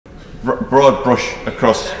broad brush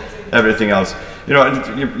across everything else. You know,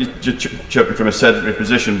 you're chirping from a sedentary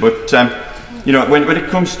position, but you know, when it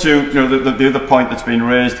comes to, you know, the other point that's been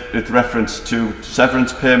raised with reference to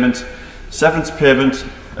severance payments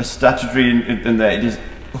are statutory in there. It is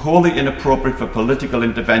wholly inappropriate for political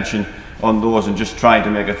intervention on those and just trying to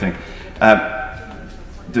make a thing.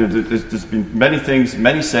 There's been many things,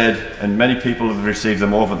 many said, and many people have received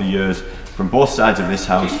them over the years from both sides of this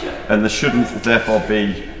House, and there shouldn't therefore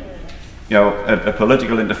be, you know, a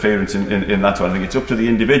political interference in that one. I think it's up to the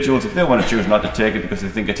individuals. If they want to choose not to take it because they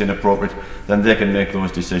think it's inappropriate, then they can make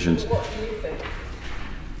those decisions. What do you think?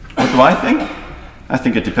 What do I think? I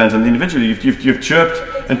think it depends on the individual. You've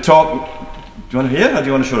chirped and talked. Do you want to hear, or do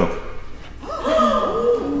you want to shut up?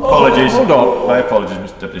 Apologies. Hold on. My apologies,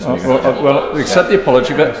 Mr. Deputy Speaker. Well, we accept the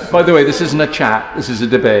apology, but by the way, this isn't a chat, this is a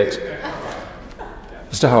debate.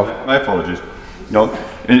 Mr. Howell. My apologies. No,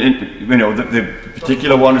 you know, the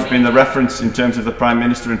particular one has been the reference in terms of the Prime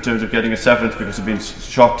Minister in terms of getting a severance because of being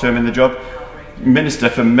short-term in the job. Minister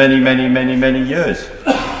for many years,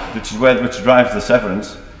 which drives the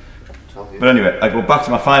severance. But anyway, I go back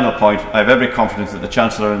to my final point. I have every confidence that the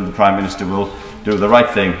Chancellor and the Prime Minister will do the right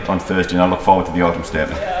thing on Thursday, and I look forward to the autumn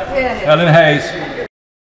statement. Ellen Hayes.